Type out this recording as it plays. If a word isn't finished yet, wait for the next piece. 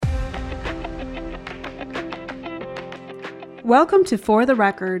Welcome to For the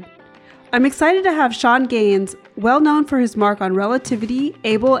Record. I'm excited to have Sean Gaines, well known for his mark on Relativity,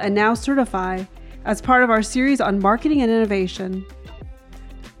 Able, and now Certify, as part of our series on marketing and innovation.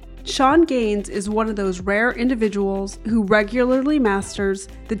 Sean Gaines is one of those rare individuals who regularly masters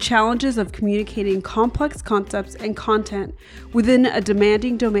the challenges of communicating complex concepts and content within a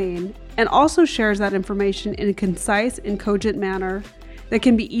demanding domain, and also shares that information in a concise and cogent manner that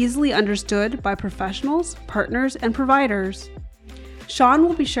can be easily understood by professionals, partners, and providers. Sean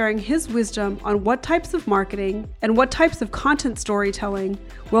will be sharing his wisdom on what types of marketing and what types of content storytelling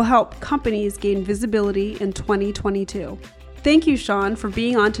will help companies gain visibility in 2022. Thank you, Sean, for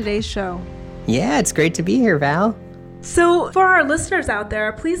being on today's show. Yeah, it's great to be here, Val. So for our listeners out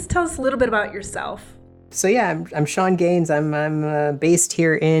there, please tell us a little bit about yourself. So yeah, I'm Sean Gaines. I'm based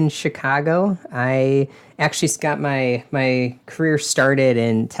here in Chicago. I actually got my career started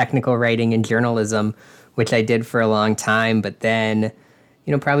in technical writing and journalism, which I did for a long time. But then,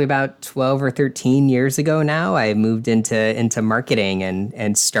 probably about 12 or 13 years ago now, I moved into marketing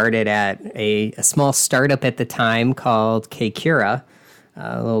and started at a small startup at the time called Kcura.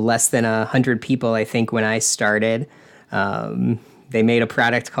 A little less than 100 people, I think, when I started. They made a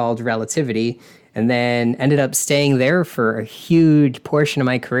product called Relativity, and then ended up staying there for a huge portion of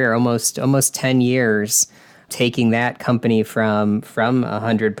my career, almost 10 years, taking that company from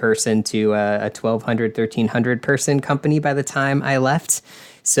 100 person to a 1,200, 1,300 person company by the time I left.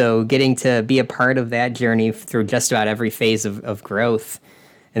 So getting to be a part of that journey through just about every phase of growth.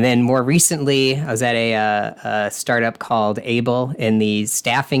 And then more recently, I was at a startup called Able in the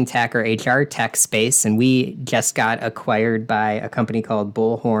staffing tech or HR tech space, and we just got acquired by a company called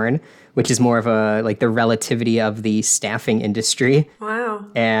Bullhorn, which is more of the Relativity of the staffing industry. Wow.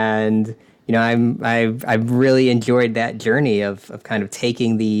 And I've really enjoyed that journey of kind of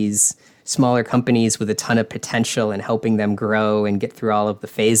taking these smaller companies with a ton of potential and helping them grow and get through all of the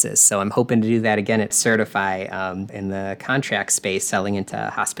phases. So I'm hoping to do that again at Certify in the contract space, selling into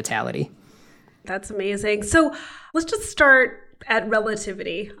hospitality. That's amazing. So let's just start at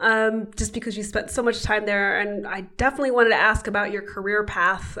Relativity, just because you spent so much time there. And I definitely wanted to ask about your career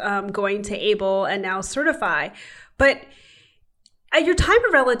path, going to Able and now Certify. But at your time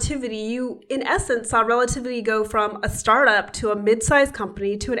of Relativity, you, in essence, saw Relativity go from a startup to a mid-sized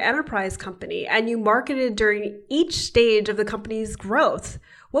company to an enterprise company, and you marketed during each stage of the company's growth.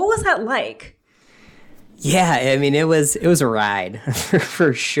 What was that like? Yeah, I mean, it was a ride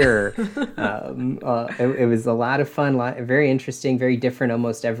for sure. It was a lot of fun, very interesting, very different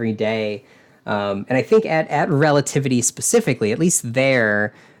almost every day. And I think at Relativity specifically, at least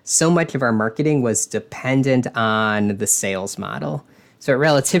there, so much of our marketing was dependent on the sales model. So at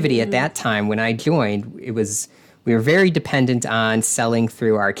Relativity at that time, when I joined, we were very dependent on selling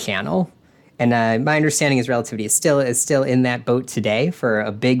through our channel. And my understanding is Relativity is still in that boat today for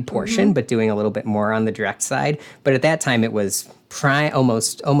a big portion, but doing a little bit more on the direct side. But at that time, it was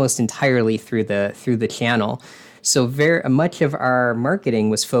almost entirely through the channel. So very much of our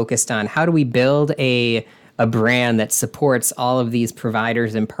marketing was focused on how do we build a brand that supports all of these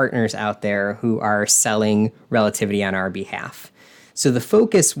providers and partners out there who are selling Relativity on our behalf. So the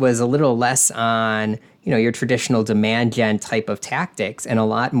focus was a little less on, your traditional demand gen type of tactics and a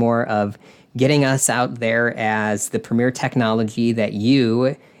lot more of getting us out there as the premier technology that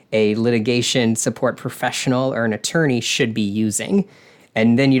you, a litigation support professional or an attorney, should be using.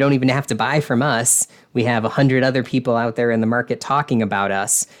 And then you don't even have to buy from us. We have 100 other people out there in the market talking about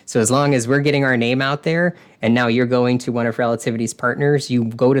us. So as long as we're getting our name out there, and now you're going to one of Relativity's partners, you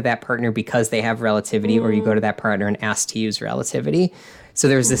go to that partner because they have Relativity, or you go to that partner and ask to use Relativity. So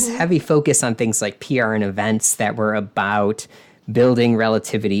there's this heavy focus on things like PR and events that were about building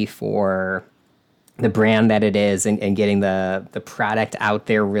Relativity for the brand that it is and getting the product out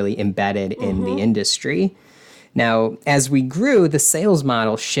there really embedded in the industry. Now, as we grew, the sales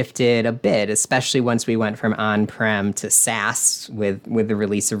model shifted a bit, especially once we went from on-prem to SaaS with the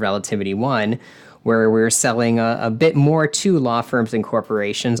release of Relativity One, where we were selling a bit more to law firms and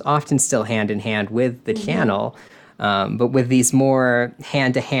corporations, often still hand-in-hand with the channel, but with these more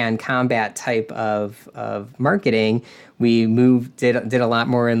hand-to-hand combat type of marketing, we did a lot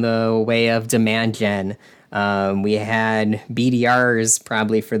more in the way of demand gen. We had BDRs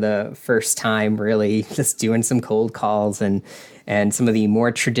probably for the first time, really just doing some cold calls and some of the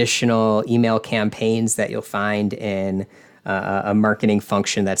more traditional email campaigns that you'll find in a marketing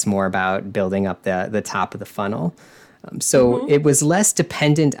function that's more about building up the top of the funnel. So it was less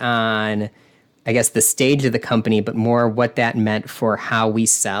dependent on, I guess, the stage of the company, but more what that meant for how we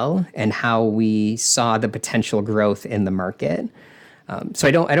sell and how we saw the potential growth in the market. So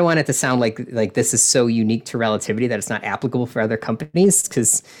I don't want it to sound like this is so unique to Relativity that it's not applicable for other companies,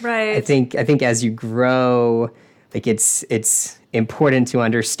 because Right. I think as you grow, like it's important to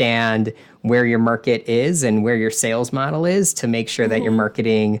understand where your market is and where your sales model is to make sure that your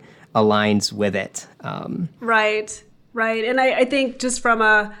marketing aligns with it. Right. Right. And I think just from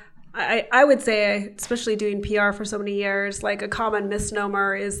I would say, especially doing PR for so many years, like a common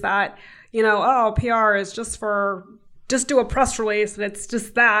misnomer is that, oh, PR is just do a press release and it's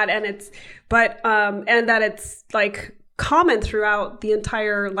just that. And and that it's like common throughout the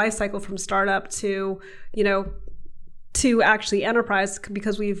entire life cycle from startup to, to actually enterprise,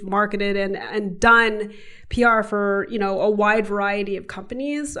 because we've marketed and done PR for, a wide variety of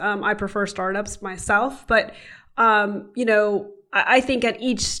companies. I prefer startups myself, but, I think at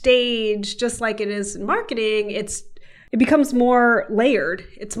each stage, just like it is in marketing, it becomes more layered.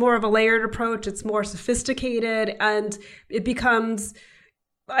 It's more of a layered approach. It's more sophisticated, and it becomes,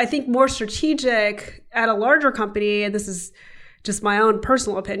 I think, more strategic at a larger company. And this is just my own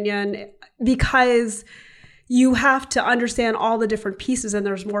personal opinion, because you have to understand all the different pieces, and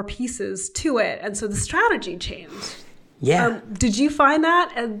there's more pieces to it. And so the strategy changed. Yeah. Did you find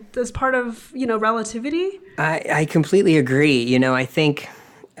that as part of, Relativity? I completely agree. I think,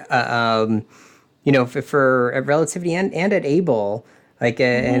 for at Relativity and at Able, like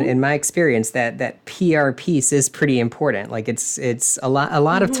in my experience, that PR piece is pretty important. Like it's a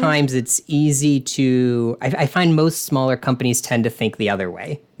lot of times it's easy to, I find most smaller companies tend to think the other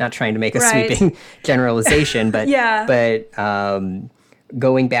way. Not trying to make a sweeping generalization, but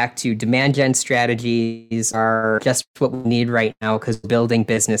going back to demand gen strategies are just what we need right now because we're building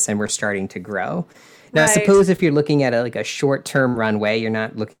business and we're starting to grow. Now, suppose if you're looking at a short-term runway, you're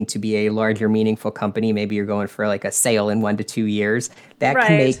not looking to be a larger, meaningful company. Maybe you're going for like a sale in 1 to 2 years. That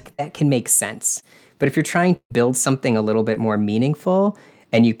can make sense. But if you're trying to build something a little bit more meaningful,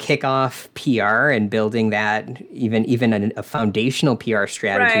 and you kick off PR and building that even a foundational PR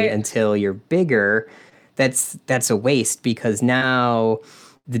strategy until you're bigger, that's a waste, because now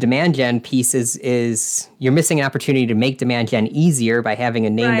the demand gen piece is you're missing an opportunity to make demand gen easier by having a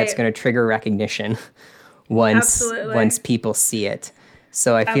name that's going to trigger recognition once people see it.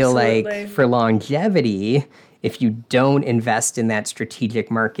 So I feel like for longevity, if you don't invest in that strategic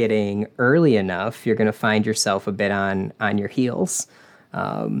marketing early enough, you're going to find yourself a bit on your heels.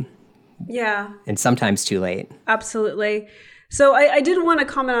 And sometimes too late. Absolutely. So I did want to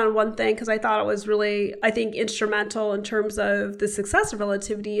comment on one thing, because I thought it was really, I think, instrumental in terms of the success of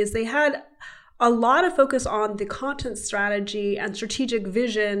Relativity, is they had a lot of focus on the content strategy and strategic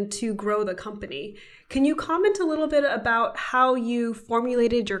vision to grow the company. Can you comment a little bit about how you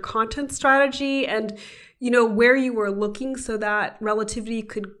formulated your content strategy and, where you were looking so that Relativity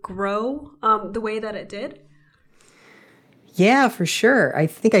could grow the way that it did? Yeah, for sure. I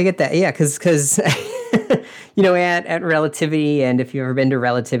think I get that. Yeah, because at Relativity, and if you've ever been to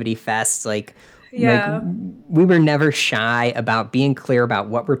Relativity Fest, like we were never shy about being clear about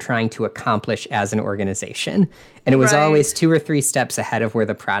what we're trying to accomplish as an organization. And it was always 2 or 3 steps ahead of where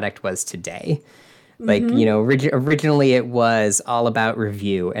the product was today. Like, originally it was all about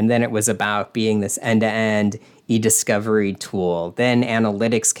review, and then it was about being this end-to-end e-discovery tool. Then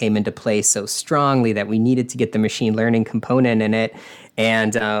analytics came into play so strongly that we needed to get the machine learning component in it.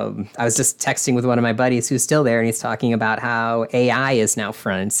 And I was just texting with one of my buddies who's still there, and he's talking about how AI is now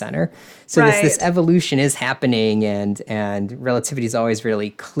front and center. So this evolution is happening, and Relativity is always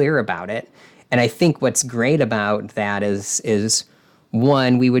really clear about it. And I think what's great about that is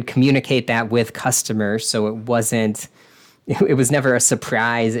one, we would communicate that with customers, so it was never a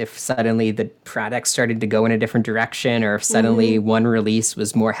surprise if suddenly the product started to go in a different direction, or if suddenly one release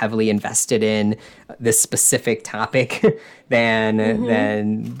was more heavily invested in this specific topic than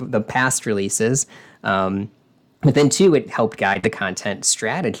the past releases. But then two, it helped guide the content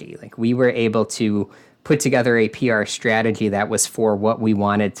strategy. Like, we were able to put together a PR strategy that was for what we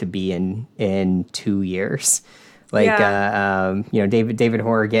wanted to be in 2 years. Like, David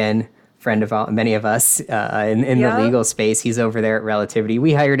Horrigan, friend of many of us in the legal space, he's over there at Relativity.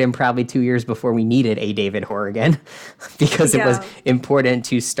 We hired him probably 2 years before we needed a David Horrigan, because it was important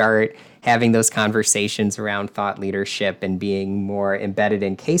to start having those conversations around thought leadership and being more embedded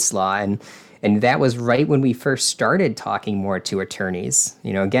in case law. And that was right when we first started talking more to attorneys.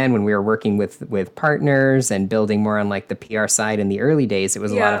 Again, when we were working with partners and building more on like the PR side in the early days, it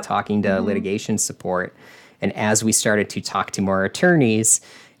was a lot of talking to litigation support. And as we started to talk to more attorneys,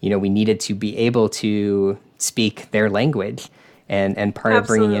 we needed to be able to speak their language. And part of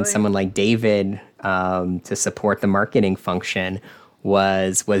bringing in someone like David to support the marketing function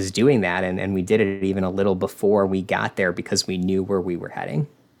was doing that, and we did it even a little before we got there because we knew where we were heading.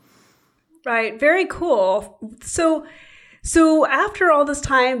 Right. Very cool. So after all this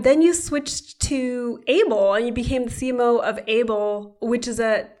time, then you switched to Able and you became the CMO of Able, which is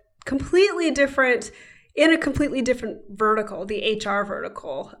in a completely different vertical, the HR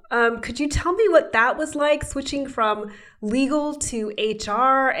vertical. Could you tell me what that was like, switching from legal to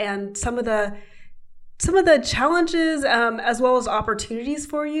HR, and some of the challenges as well as opportunities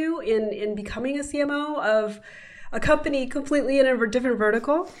for you in becoming a CMO of a company completely in a different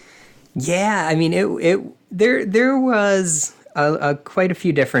vertical? Yeah, I mean, there was quite a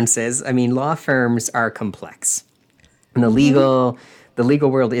few differences. I mean, law firms are complex, and the legal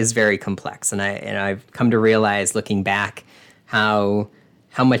world is very complex. And I've come to realize, looking back, how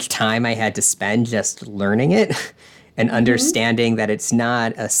much time I had to spend just learning it and understanding that it's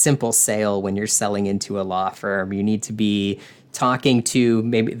not a simple sale when you're selling into a law firm. You need to be talking to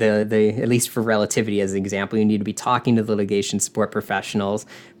maybe the at least for Relativity as an example, you need to be talking to the litigation support professionals,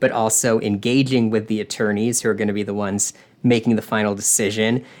 but also engaging with the attorneys who are going to be the ones making the final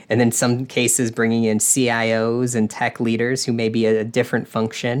decision. And then some cases bringing in CIOs and tech leaders who may be a different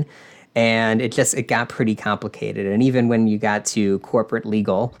function. And it got pretty complicated. And even when you got to corporate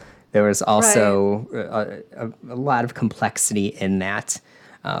legal, there was also a lot of complexity in that.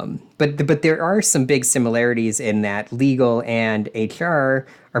 But there are some big similarities in that legal and HR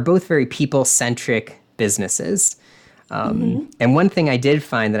are both very people-centric businesses. And one thing I did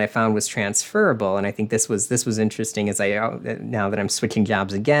find that I found was transferable, and I think this was interesting now that I'm switching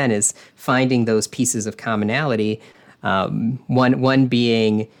jobs again, is finding those pieces of commonality. One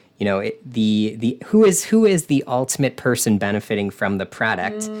being, who is the ultimate person benefiting from the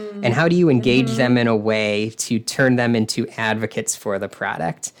product, and how do you engage them in a way to turn them into advocates for the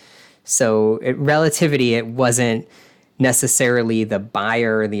product? So Relativity, it wasn't necessarily the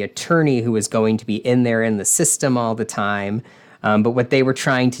buyer or the attorney who was going to be in the system all the time. But what they were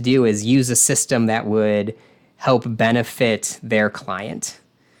trying to do is use a system that would help benefit their client.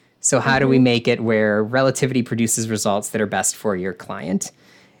 So how do we make it where Relativity produces results that are best for your client?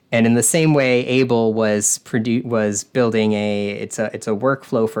 And in the same way, Able was building it's a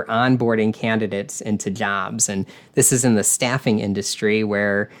workflow for onboarding candidates into jobs. And this is in the staffing industry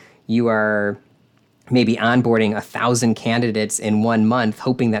where you are maybe onboarding 1,000 candidates in 1 month,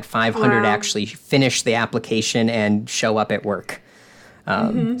 hoping that 500 actually finish the application and show up at work.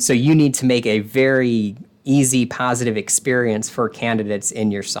 So you need to make a very easy, positive experience for candidates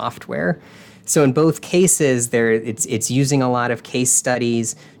in your software. So in both cases, it's using a lot of case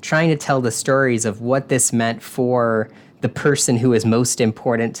studies, trying to tell the stories of what this meant for the person who is most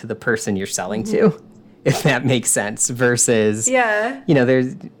important to the person you're selling to, if that makes sense, versus, you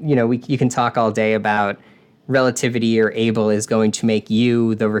can talk all day about Relativity or Able is going to make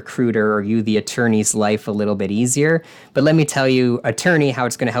you, the recruiter, or you, the attorney's life a little bit easier. But let me tell you, attorney, how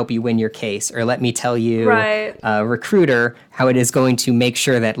it's going to help you win your case. Or let me tell you, recruiter, how it is going to make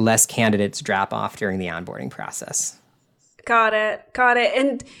sure that less candidates drop off during the onboarding process. Got it.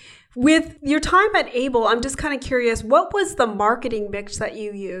 And with your time at Able, I'm just kind of curious, what was the marketing mix that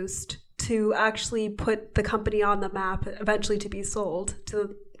you used to actually put the company on the map, eventually to be sold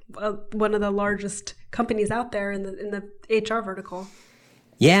to one of the largest companies out there in the HR vertical?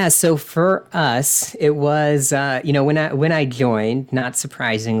 Yeah, so for us, it was when I joined, not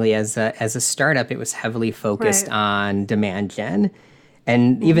surprisingly, as a startup, it was heavily focused on demand gen,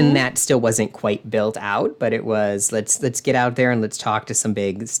 and even that still wasn't quite built out. But it was let's get out there and let's talk to some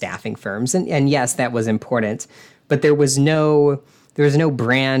big staffing firms, and yes, that was important, but there was no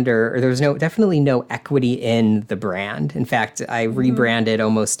brand or there was definitely no equity in the brand. In fact, I rebranded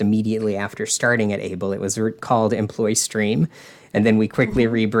almost immediately after starting at Able. It was called Employee Stream. And then we quickly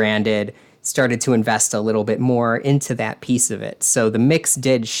rebranded, started to invest a little bit more into that piece of it. So the mix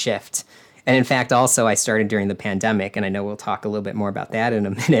did shift. And in fact, also I started during the pandemic, and I know we'll talk a little bit more about that in a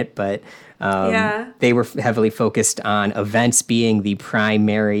minute, but they were heavily focused on events being the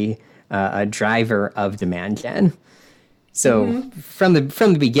primary driver of demand gen. So from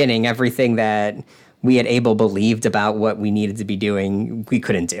the beginning, everything that we at Able believed about what we needed to be doing, we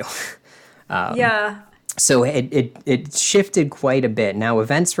couldn't do. So it shifted quite a bit. Now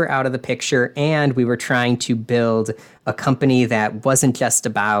events were out of the picture, and we were trying to build a company that wasn't just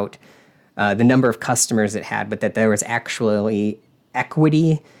about the number of customers it had, but that there was actually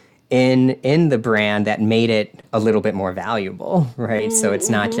equity in the brand that made it a little bit more valuable, right? So it's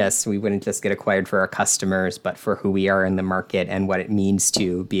not just, we wouldn't just get acquired for our customers, but for who we are in the market and what it means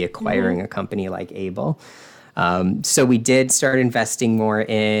to be acquiring a company like Able. So we did start investing more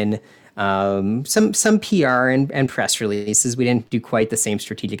in some PR and press releases. We didn't do quite the same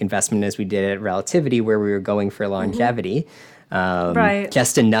strategic investment as we did at Relativity, where we were going for longevity, Right.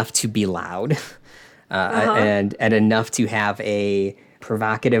 just enough to be loud, and enough to have a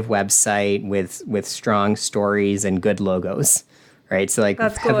provocative website with strong stories and good logos, right? So like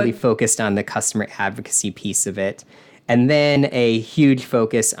That's heavily good. focused on the customer advocacy piece of it, and then a huge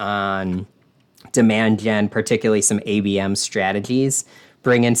focus on demand gen, particularly some ABM strategies.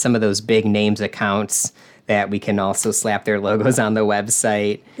 Bring in some of those big names accounts that we can also slap their logos on the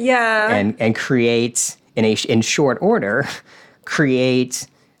website, Yeah. and create in short order, create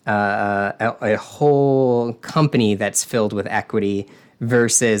a whole company that's filled with equity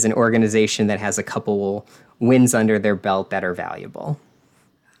versus an organization that has a couple wins under their belt that are valuable.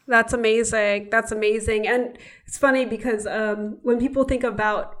 That's amazing. That's amazing. And it's funny because when people think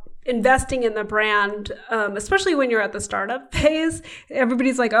about investing in the brand, especially when you're at the startup phase,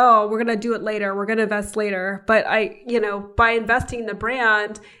 everybody's like, oh, we're going to do it later. We're going to invest later. But by investing in the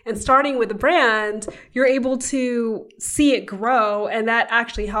brand and starting with the brand, you're able to see it grow. And that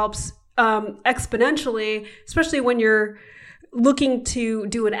actually helps exponentially, especially when you're looking to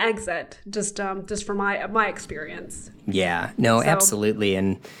do an exit, just from my experience. Yeah, no, So, absolutely,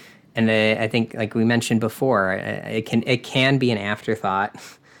 and I think, like we mentioned before, it can be an afterthought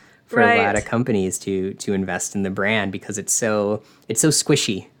for a lot of right. companies to invest in the brand because it's so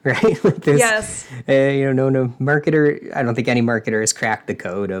squishy, right? Like there's, Yes. no marketer. I don't think any marketer has cracked the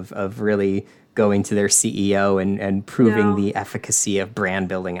code of really going to their CEO and proving No. the efficacy of brand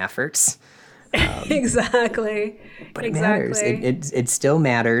building efforts. Exactly. But it matters. Exactly. It still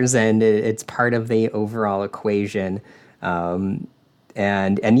matters, and it's part of the overall equation. And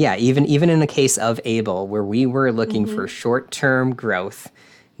yeah, even in the case of Able, where we were looking for short-term growth,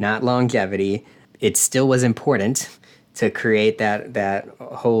 not longevity, it still was important to create that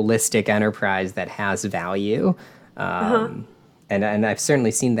holistic enterprise that has value. And I've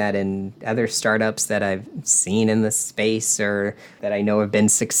certainly seen that in other startups that I've seen in the space or that I know have been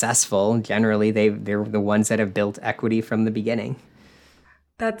successful. Generally, they're the ones that have built equity from the beginning.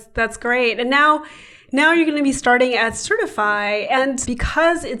 That's great. And now you're going to be starting at Certify. And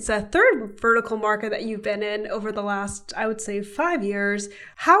because it's a third vertical market that you've been in over the last, I would say, 5 years,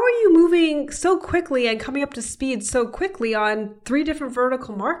 how are you moving so quickly and coming up to speed so quickly on 3 different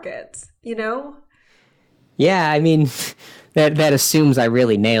vertical markets, Yeah, I mean, that assumes I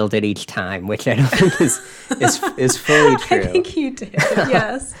really nailed it each time, which I don't think is fully true. I think you did,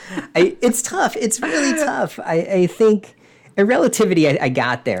 yes. It's tough. It's really tough. I think in Relativity, I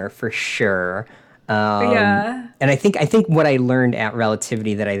got there for sure. Yeah. And I think what I learned at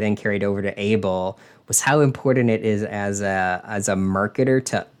Relativity that I then carried over to Able was how important it is as a marketer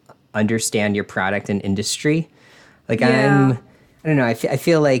to understand your product and industry. Like Yeah. I don't know. I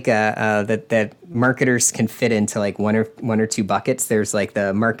feel like that marketers can fit into like one or two buckets. There's like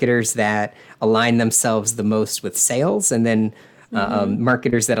the marketers that align themselves the most with sales, and then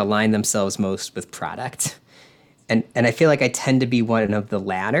marketers that align themselves most with product. And I feel like I tend to be one of the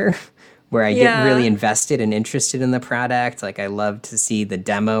latter, where I get really Yeah. invested and interested in the product. Like I love to see the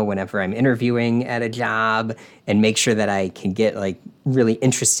demo whenever I'm interviewing at a job, and make sure that I can get like really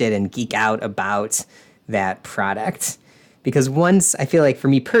interested and geek out about that product. Because once, I feel like for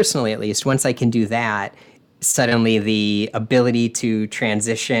me personally at least, once I can do that, suddenly the ability to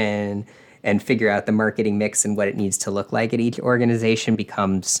transition and figure out the marketing mix and what it needs to look like at each organization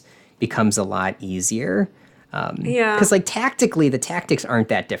becomes a lot easier. Yeah. Because like tactically, the tactics aren't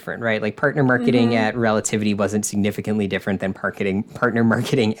that different, right? Like partner marketing at Relativity wasn't significantly different than partner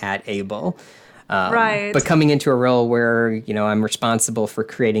marketing at Able. Right. But coming into a role where, I'm responsible for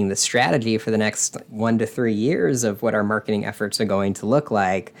creating the strategy for the next 1 to 3 years of what our marketing efforts are going to look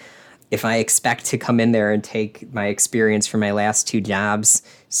like, if I expect to come in there and take my experience from my last 2 jobs,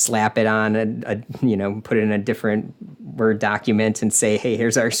 slap it on put it in a different Word document and say, hey,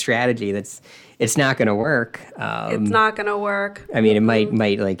 here's our strategy, it's not going to work. It's not going to work. I mean, it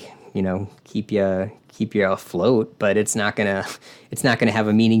might like, keep you afloat, but it's not gonna have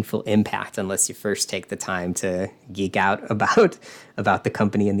a meaningful impact unless you first take the time to geek out about the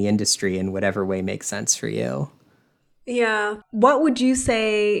company and the industry in whatever way makes sense for you. Yeah. What would you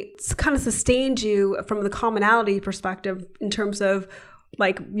say kind of sustained you from the commonality perspective in terms of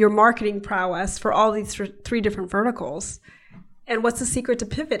like your marketing prowess for all these 3 different verticals? And what's the secret to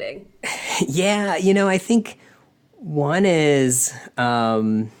pivoting? Yeah, I think one is,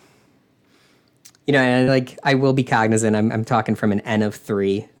 and like I will be cognizant. I'm talking from an N of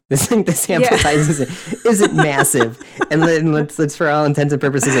 3. The sample size isn't massive, and then let's for all intents and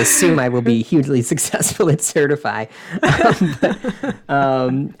purposes assume I will be hugely successful at Certify.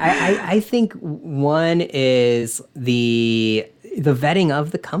 I think one is the vetting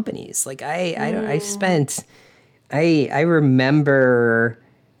of the companies. Like I remember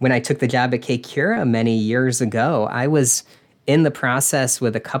when I took the job at K-Cura many years ago, I was in the process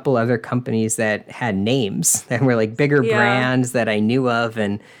with a couple other companies that had names that were like bigger brands that I knew of.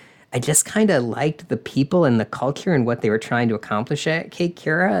 And I just kind of liked the people and the culture and what they were trying to accomplish at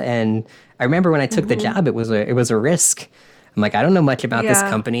K-Cura. And I remember when I took the job, it was a risk. I'm like, I don't know much about this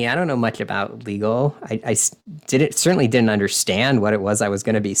company. I don't know much about legal. I certainly didn't understand what it was I was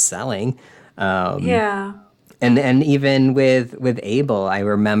going to be selling. And even with Able, I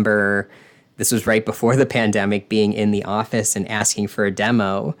remember this was right before the pandemic, being in the office and asking for a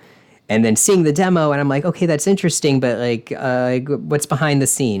demo, and then seeing the demo, and I'm like, okay, that's interesting, but like, what's behind the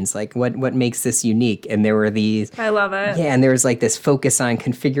scenes? Like, what makes this unique? And there were these. I love it. Yeah, and there was like this focus on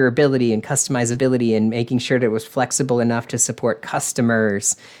configurability and customizability and making sure that it was flexible enough to support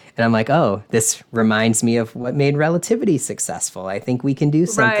customers. And I'm like, oh, this reminds me of what made Relativity successful. I think we can do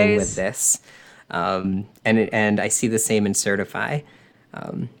something with this. And I see the same in Certify.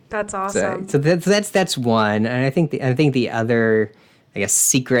 That's awesome. So that's one, and I think the other, I guess,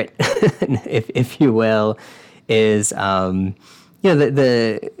 secret, if you will, is the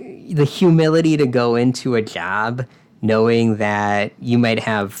humility to go into a job knowing that you might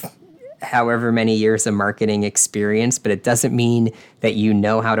have however many years of marketing experience, but it doesn't mean that you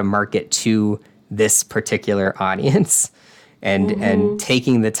know how to market to this particular audience. And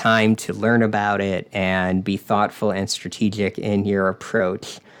taking the time to learn about it and be thoughtful and strategic in your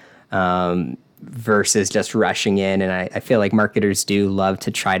approach, versus just rushing in. And I feel like marketers do love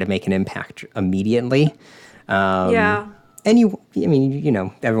to try to make an impact immediately. And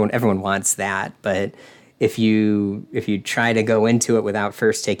everyone wants that, but if you try to go into it without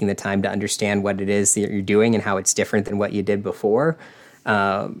first taking the time to understand what it is that you're doing and how it's different than what you did before,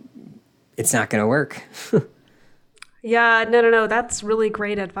 it's not going to work. Yeah, no. That's really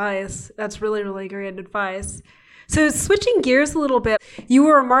great advice. That's really, really great advice. So switching gears a little bit, you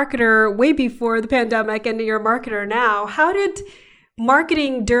were a marketer way before the pandemic and you're a marketer now. How did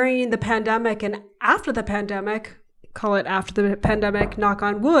marketing during the pandemic and after the pandemic, call it after the pandemic, knock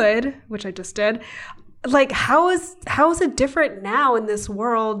on wood, which I just did, like how is it different now in this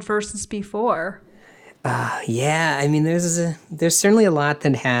world versus before? I mean, there's certainly a lot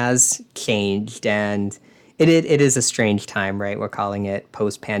that has changed, and it is a strange time, right? We're calling it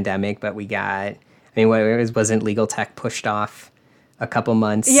post-pandemic, but wasn't legal tech pushed off a couple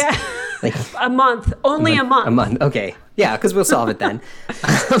months? Yeah, like a month. Only a month. A month. Okay. Yeah, because we'll solve it then.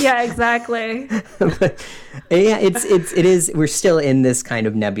 Yeah, exactly. But, yeah, it is. We're still in this kind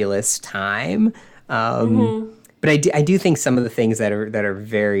of nebulous time. But I do think some of the things that are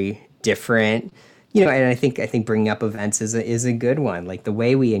very different, and I think bringing up events is a good one. Like the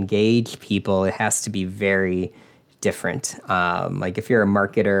way we engage people, it has to be very different. Like if you're a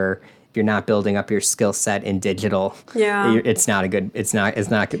marketer, if you're not building up your skill set in digital, it's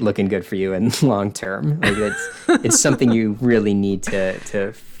not looking good for you in long term. Like it's something you really need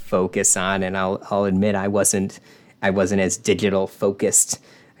to focus on. And I'll admit I wasn't as digital focused.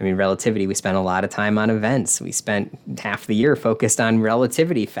 I mean, Relativity, we spent a lot of time on events. We spent half the year focused on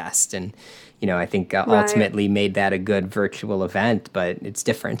Relativity Fest. And, I think ultimately made that a good virtual event, but it's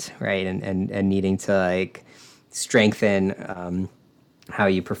different, right? And needing to like strengthen how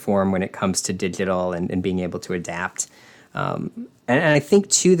you perform when it comes to digital and being able to adapt. And I think,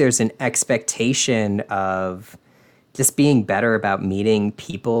 too, there's an expectation of just being better about meeting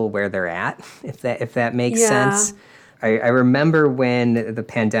people where they're at, if that makes sense. I remember when the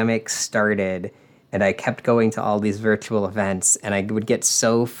pandemic started and I kept going to all these virtual events and I would get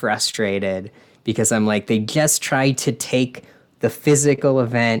so frustrated because I'm like, they just tried to take the physical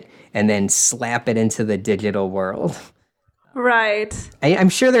event and then slap it into the digital world. Right. I'm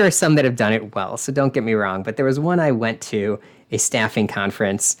sure there are some that have done it well, so don't get me wrong, but there was one I went to, a staffing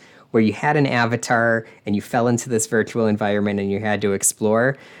conference, where you had an avatar and you fell into this virtual environment and you had to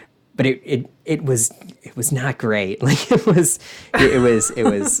explore. But it was not great. Like there were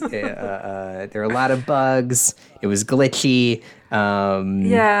a lot of bugs. It was glitchy.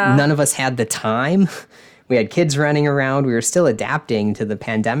 None of us had the time. We had kids running around. We were still adapting to the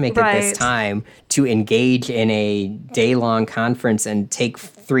pandemic at this time to engage in a day-long conference and take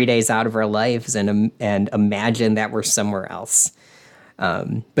 3 days out of our lives and imagine that we're somewhere else.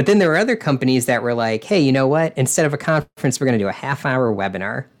 But then there were other companies that were like, hey, you know what? Instead of a conference, we're going to do a half-hour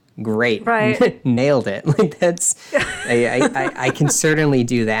webinar. Great. Right. Nailed it. Like that's, I can certainly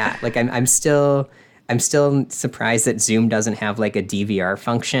do that. Like I'm still surprised that Zoom doesn't have like a DVR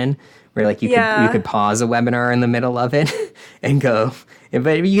function where like you could pause a webinar in the middle of it and go,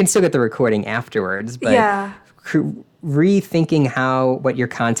 but you can still get the recording afterwards. But rethinking what your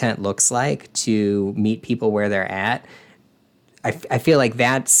content looks like to meet people where they're at, I feel like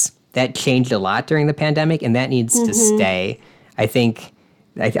that changed a lot during the pandemic, and that needs to stay. I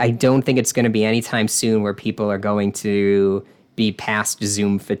don't think it's going to be anytime soon where people are going to be past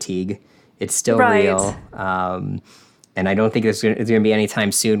Zoom fatigue. It's still real. And I don't think it's going to be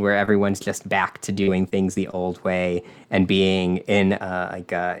anytime soon where everyone's just back to doing things the old way and being in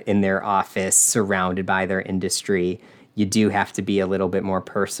their office surrounded by their industry. You do have to be a little bit more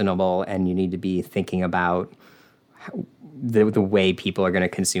personable, and you need to be thinking about the way people are going to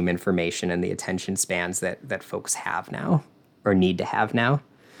consume information and the attention spans that folks have now or need to have now.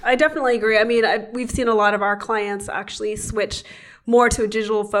 I definitely agree. I mean, we've seen a lot of our clients actually switch more to a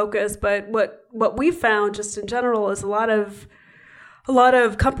digital focus, but what we've found just in general is a lot of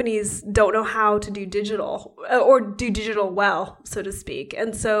companies don't know how to do digital or do digital well, so to speak.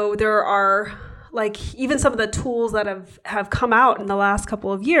 And so there are like even some of the tools that have come out in the last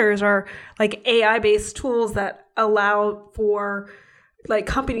couple of years are like AI-based tools that allow for like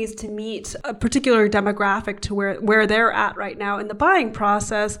companies to meet a particular demographic to where they're at right now in the buying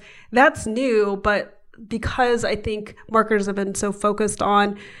process. That's new, but because I think marketers have been so focused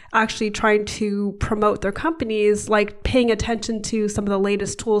on actually trying to promote their companies, like paying attention to some of the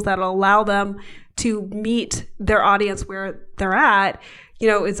latest tools that allow them to meet their audience where they're at,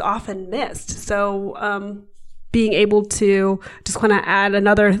 is often missed. So being able to just kind of add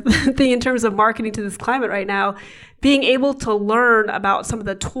another thing in terms of marketing to this climate right now, being able to learn about some of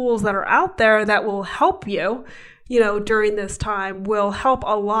the tools that are out there that will help you, during this time will help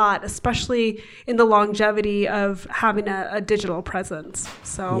a lot, especially in the longevity of having a digital presence.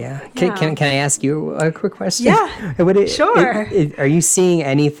 So Can I ask you a quick question? Yeah, sure. Are you seeing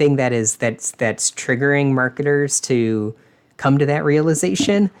anything that's triggering marketers to come to that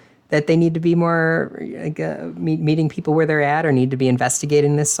realization that they need to be more meeting people where they're at, or need to be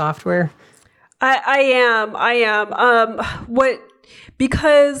investigating this software? I am.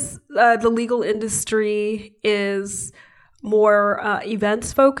 Because the legal industry is more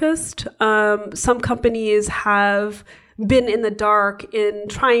events focused, some companies have been in the dark in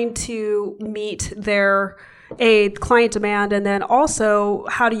trying to meet their client demand, and then also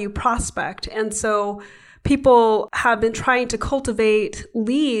how do you prospect? And so people have been trying to cultivate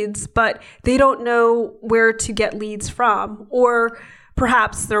leads, but they don't know where to get leads from, or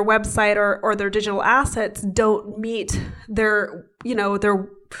perhaps their website or their digital assets don't meet their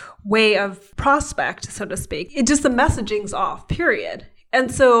way of prospect, so to speak. It just, the messaging's off, period.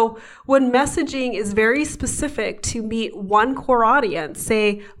 And so when messaging is very specific to meet one core audience,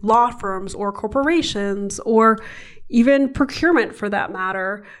 say law firms or corporations or even procurement for that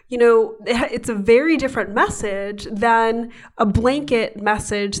matter, it's a very different message than a blanket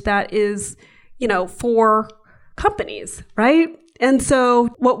message that is, for companies, right? And so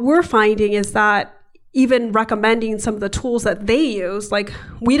what we're finding is that even recommending some of the tools that they use, like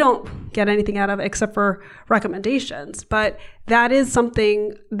we don't get anything out of it except for recommendations, but that is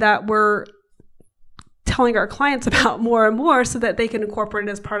something that we're telling our clients about more and more so that they can incorporate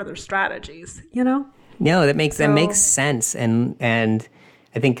it as part of their strategies, No, that makes sense. And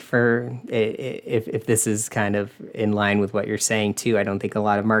I think if this is kind of in line with what you're saying too, I don't think a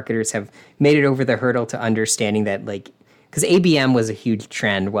lot of marketers have made it over the hurdle to understanding that, like, because ABM was a huge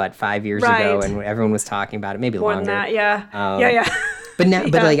trend, 5 years ago, and everyone was talking about it, maybe more longer. Than that, yeah. But now,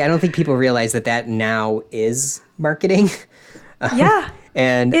 I don't think people realize that now is marketing.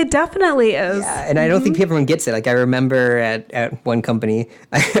 And it definitely is. Yeah, and I don't think everyone gets it. Like I remember at one company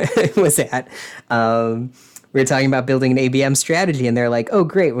I was at, we were talking about building an ABM strategy, and they're like, "Oh,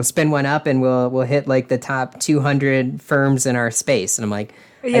 great, we'll spin one up, and we'll hit like the top 200 firms in our space." And I'm like,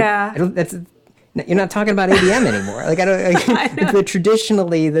 I don't. You're not talking about ABM anymore. Like I don't. But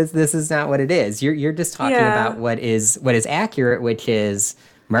traditionally, this is not what it is. You're just talking about what is accurate, which is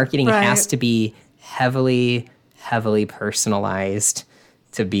marketing has to be heavily personalized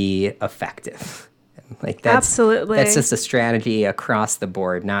to be effective. Like absolutely. That's just a strategy across the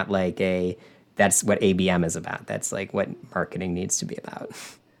board, not like that's what ABM is about. That's like what marketing needs to be about.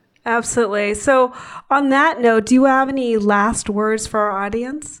 Absolutely. So on that note, do you have any last words for our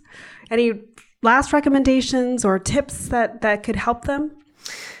audience? Any last recommendations or tips that could help them?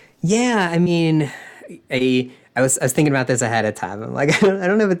 Yeah, I mean, I was thinking about this ahead of time. I'm like, I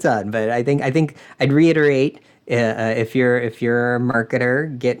don't have a ton, but I think I'd reiterate If you're a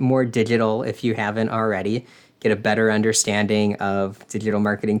marketer, get more digital if you haven't already. Get a better understanding of digital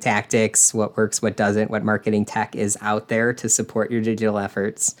marketing tactics, what works, what doesn't, what marketing tech is out there to support your digital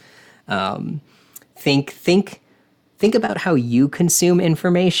efforts. Think about how you consume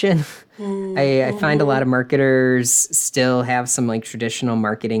information. I find a lot of marketers still have some like traditional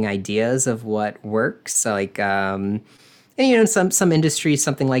marketing ideas of what works. So like, and some industries,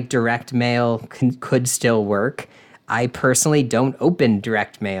 something like direct mail could still work. I personally don't open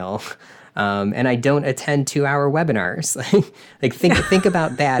direct mail. And I don't attend 2-hour webinars. Like think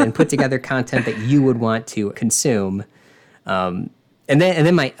about that and put together content that you would want to consume. And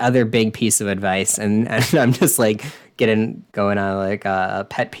then my other big piece of advice, and I'm just like going on like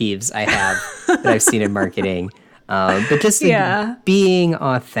pet peeves I have that I've seen in marketing, but just like, being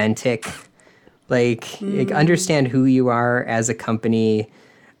authentic, like understand who you are as a company.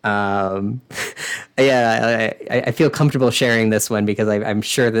 I feel comfortable sharing this one because I'm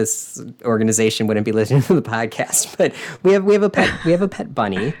sure this organization wouldn't be listening to the podcast, but we have a pet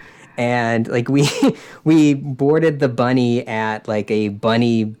bunny, and like we boarded the bunny at like a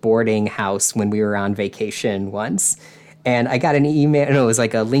bunny boarding house when we were on vacation once, and I got an email. No, it was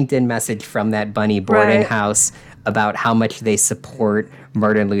like a LinkedIn message from that bunny boarding house about how much they support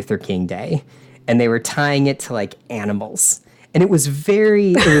Martin Luther King Day, and they were tying it to like animals. And it was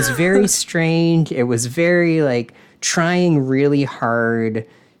very strange. It was very like trying really hard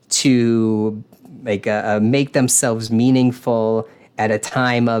to like make themselves meaningful at a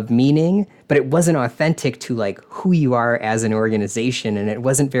time of meaning, but it wasn't authentic to like who you are as an organization, and it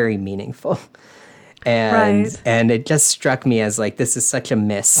wasn't very meaningful. And it just struck me as like this is such a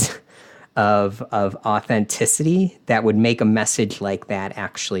miss of authenticity that would make a message like that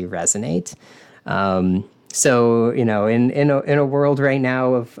actually resonate. So, in a world right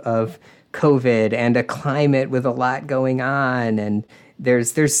now of COVID and a climate with a lot going on, and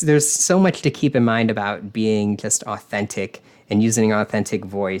there's so much to keep in mind about being just authentic and using an authentic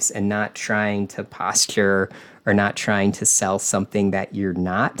voice and not trying to posture or not trying to sell something that you're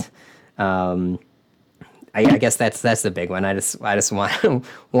not. I guess that's the big one. I just want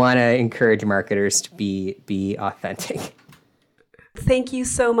to encourage marketers to be authentic. Thank you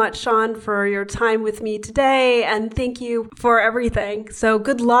so much, Sean, for your time with me today, and thank you for everything. So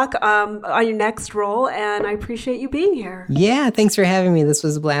good luck on your next role, and I appreciate you being here. Yeah, thanks for having me. This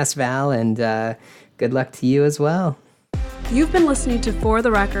was a blast, Val, and good luck to you as well. You've been listening to For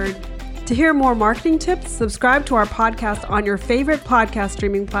the Record. To hear more marketing tips, subscribe to our podcast on your favorite podcast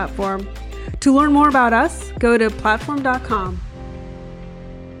streaming platform. To learn more about us, go to platform.com.